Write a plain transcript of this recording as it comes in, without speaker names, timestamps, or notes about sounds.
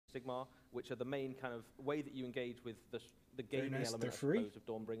Sigmar, which are the main kind of way that you engage with the gaming element, I free. suppose, of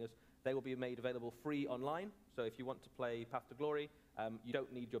Dawnbringers. They will be made available free online. So if you want to play Path to Glory, you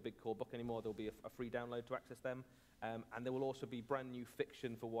don't need your big core book anymore. There'll be a free download to access them. And there will also be brand new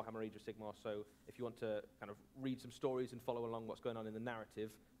fiction for Warhammer Age of Sigmar. So if you want to kind of read some stories and follow along what's going on in the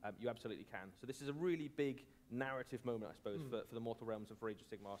narrative, you absolutely can. So this is a really big narrative moment, I suppose, for the Mortal Realms and for Age of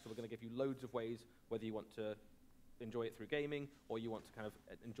Sigmar. So we're going to give you loads of ways, whether you want to enjoy it through gaming or you want to kind of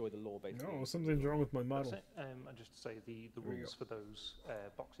enjoy the lore, basically. No, something's wrong with my model. And just to say, the rules for those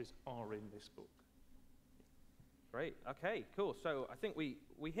boxes are in this book. Great. Okay, cool. So I think we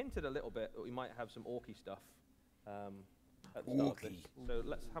hinted a little bit that we might have some orky stuff at the start of this. So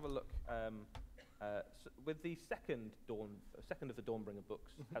let's have a look. With the second of the Dawnbringer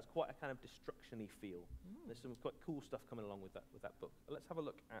books, has quite a kind of destruction-y feel. There's some quite cool stuff coming along with that book. Let's have a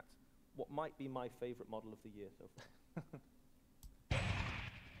look at what might be my favourite model of the year so far.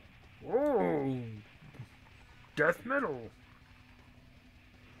 Whoa! Death metal!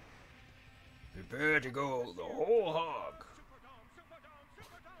 Prepare to go the whole hog!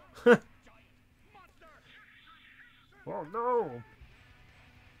 Oh no!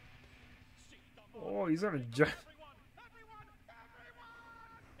 Oh, he's on a giant.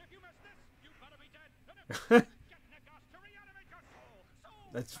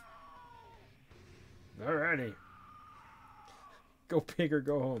 That's alrighty. Go pig or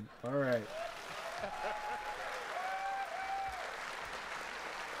go home. All right.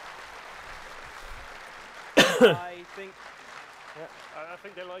 I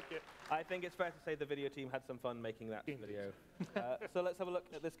think they like it. I think it's fair to say the video team had some fun making that video. So let's have a look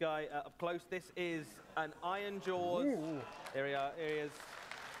at this guy up close. This is an Iron Jaws. Ooh. Here we are. Here he is.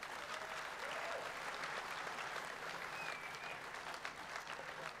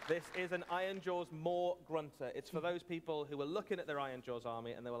 This is an Iron Jaws Maw Grunta. It's for those people who were looking at their Iron Jaws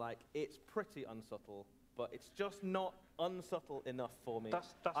army and they were like, it's pretty unsubtle, but it's just not unsubtle enough for me.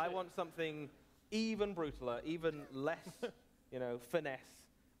 I want something even brutaler, even less, finesse.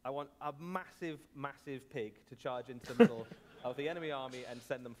 I want a massive, massive pig to charge into the middle of the enemy army and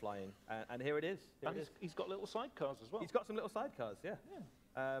send them flying. And here it is. He's got little sidecars as well. He's got some little sidecars, yeah.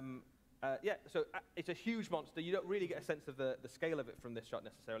 So it's a huge monster. You don't really get a sense of the scale of it from this shot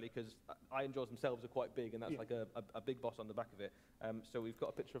necessarily, because Iron Jaws themselves are quite big, and that's like a big boss on the back of it. So we've got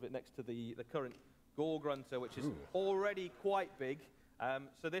a picture of it next to the current Gore Grunta, which is already quite big.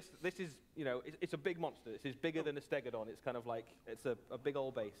 So this is, it's a big monster. This is bigger than a Stegodon. It's kind of like, it's a big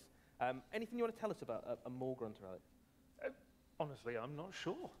old base. Anything you want to tell us about a Maw Grunta, Alex? Honestly, I'm not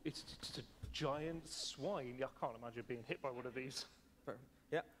sure. It's a giant swine. I can't imagine being hit by one of these.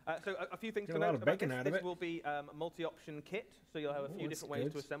 Yeah. So a few things Get to a lot note of about bacon this. out of This it. will be a multi-option kit, so you'll have a few different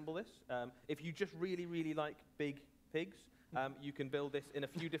ways to assemble this. If you just really, really like big pigs, you can build this in a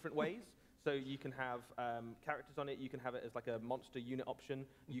few different ways. So you can have characters on it. You can have it as like a monster unit option.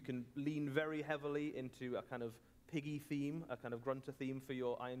 You can lean very heavily into a kind of piggy theme, a kind of grunter theme for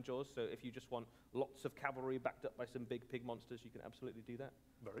your Iron Jaws. So if you just want lots of cavalry backed up by some big pig monsters, you can absolutely do that.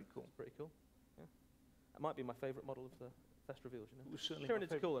 Very cool. That's pretty cool. Yeah. That might be my favourite model of the Fest Reveals, It was certainly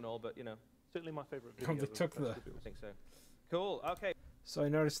Tyranid's cool and all, but certainly my favourite Oh, video. they took the. I think so. Cool. Okay. So I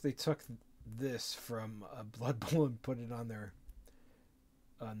noticed they took this from Blood Bowl and put it on their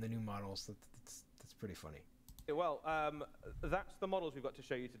the new models. That's pretty funny. Well, that's the models we've got to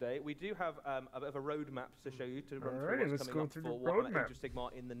show you today. We do have a bit of a roadmap to show you to run through what's coming up for Warhammer Age of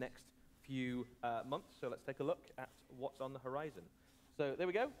Sigmar in the next few months. So let's take a look at what's on the horizon. So there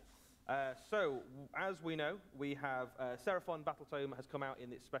we go. So as we know, we have Seraphon Battle Tome has come out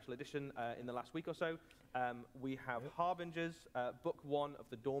in its special edition in the last week or so. We have Harbingers, book 1 of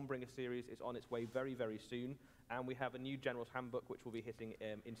the Dawnbringer series is on its way very, very soon. And we have a new General's Handbook, which will be hitting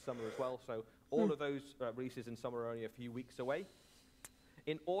in summer as well. So all of those releases in summer are only a few weeks away.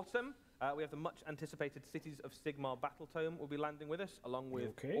 In autumn, we have the much-anticipated Cities of Sigmar Battle Tome will be landing with us, along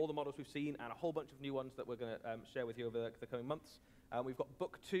with all the models we've seen and a whole bunch of new ones that we're going to share with you over the coming months. We've got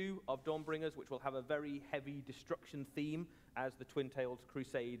Book 2 of Dawnbringers, which will have a very heavy destruction theme as the Twin-Tailed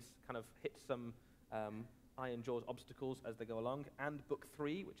Crusades kind of hit some Iron Jaws obstacles as they go along. And Book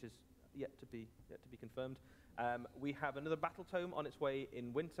 3, which is yet to be confirmed. We have another Battle Tome on its way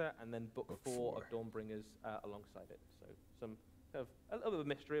in winter, and then Book 4 of Dawnbringers alongside it. So some kind of a little bit of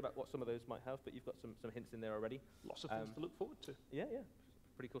mystery about what some of those might have, but you've got some hints in there already. Lots of things to look forward to. Yeah.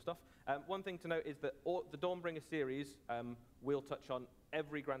 Pretty cool stuff. One thing to note is that the Dawnbringer series will touch on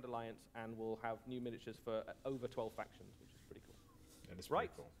every Grand Alliance and will have new miniatures for over 12 factions, which is pretty cool. That is pretty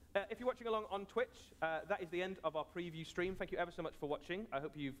cool. If you're watching along on Twitch, that is the end of our preview stream. Thank you ever so much for watching. I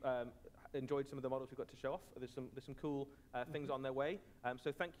hope you've enjoyed some of the models we've got to show off. There's some cool things on their way.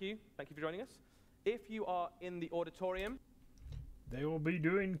 So thank you for joining us. If you are in the auditorium, they will be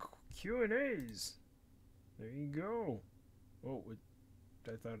doing Q&As. There you go. Oh,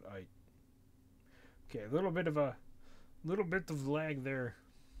 I thought okay, a little bit of lag there.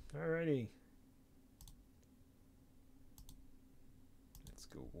 Alrighty. Let's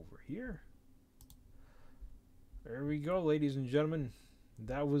go over here. There we go, ladies and gentlemen.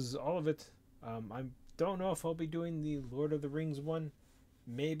 That was all of it. I don't know if I'll be doing the Lord of the Rings one.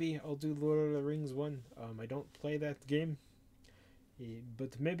 Maybe I'll do Lord of the Rings one. I don't play that game.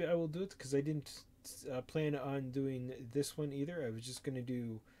 But maybe I will do it because I didn't plan on doing this one either. I was just going to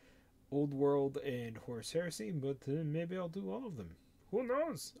do Old World and Horus Heresy, but maybe I'll do all of them. Who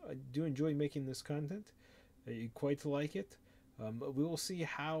knows? I do enjoy making this content. I quite like it. We will see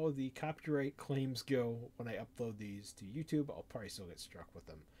how the copyright claims go when I upload these to YouTube. I'll probably still get struck with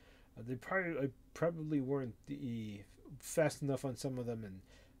them. I probably weren't fast enough on some of them, and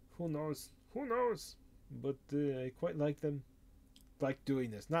who knows? Who knows? But I quite like them. Like doing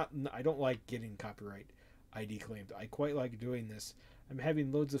this. I don't like getting copyright ID claimed. I quite like doing this. I'm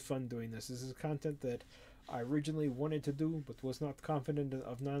having loads of fun doing this. This is content that I originally wanted to do, but was not confident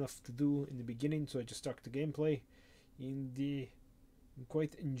enough to do in the beginning, so I just stuck to gameplay. I'm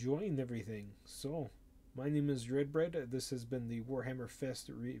quite enjoying everything. So, my name is Dreadbread. This has been the Warhammer Fest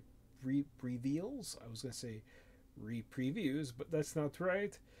reveals. I was going to say re-previews, but that's not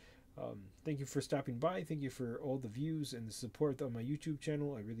right. Thank you for stopping by. Thank you for all the views and the support on my YouTube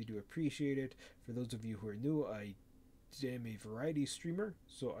channel. I really do appreciate it. For those of you who are new, I am a variety streamer,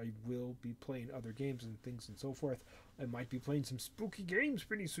 so I will be playing other games and things and so forth. I might be playing some spooky games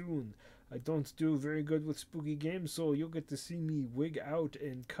pretty soon. I don't do very good with spooky games, so you'll get to see me wig out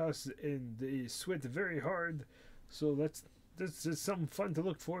and cuss and sweat very hard. So that's something fun to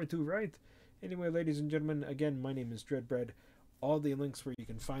look forward to, right? Anyway, ladies and gentlemen, again, my name is Dreadbread. All the links where you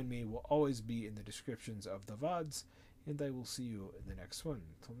can find me will always be in the descriptions of the VODs, and I will see you in the next one.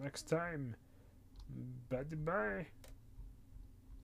 Until next time, bye-bye.